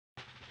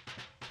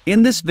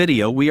In this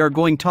video we are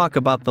going to talk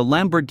about the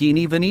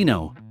Lamborghini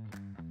Veneno.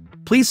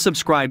 Please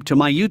subscribe to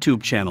my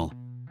YouTube channel.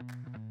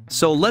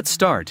 So let's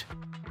start.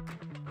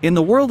 In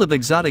the world of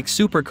exotic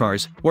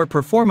supercars, where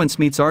performance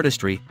meets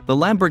artistry, the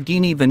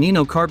Lamborghini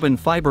Veneno Carbon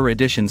Fiber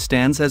Edition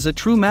stands as a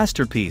true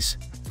masterpiece.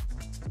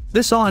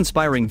 This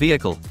awe-inspiring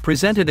vehicle,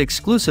 presented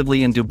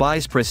exclusively in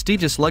Dubai's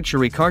prestigious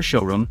luxury car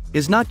showroom,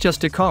 is not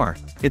just a car,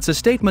 it's a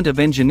statement of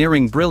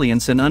engineering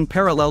brilliance and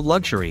unparalleled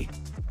luxury.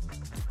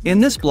 In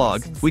this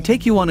blog, we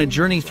take you on a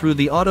journey through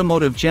the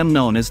automotive gem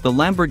known as the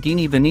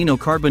Lamborghini Veneno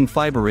Carbon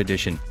Fiber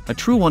Edition, a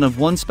true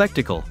one-of-one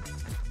spectacle.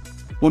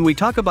 When we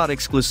talk about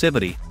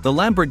exclusivity, the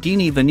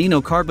Lamborghini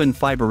Veneno Carbon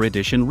Fiber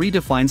Edition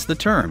redefines the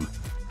term.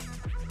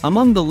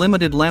 Among the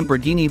limited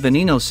Lamborghini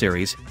Veneno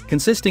series,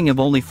 consisting of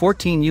only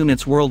 14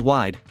 units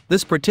worldwide,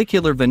 this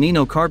particular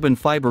Veneno Carbon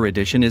Fiber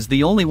Edition is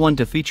the only one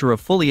to feature a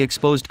fully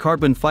exposed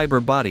carbon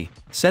fiber body,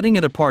 setting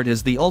it apart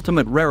as the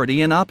ultimate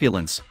rarity and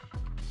opulence.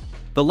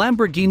 The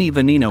Lamborghini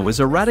Veneno is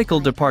a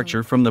radical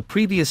departure from the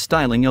previous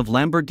styling of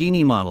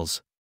Lamborghini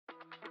models.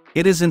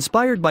 It is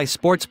inspired by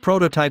sports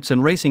prototypes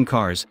and racing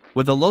cars,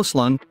 with a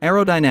low-slung,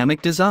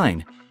 aerodynamic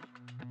design.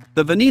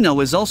 The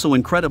Veneno is also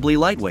incredibly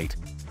lightweight,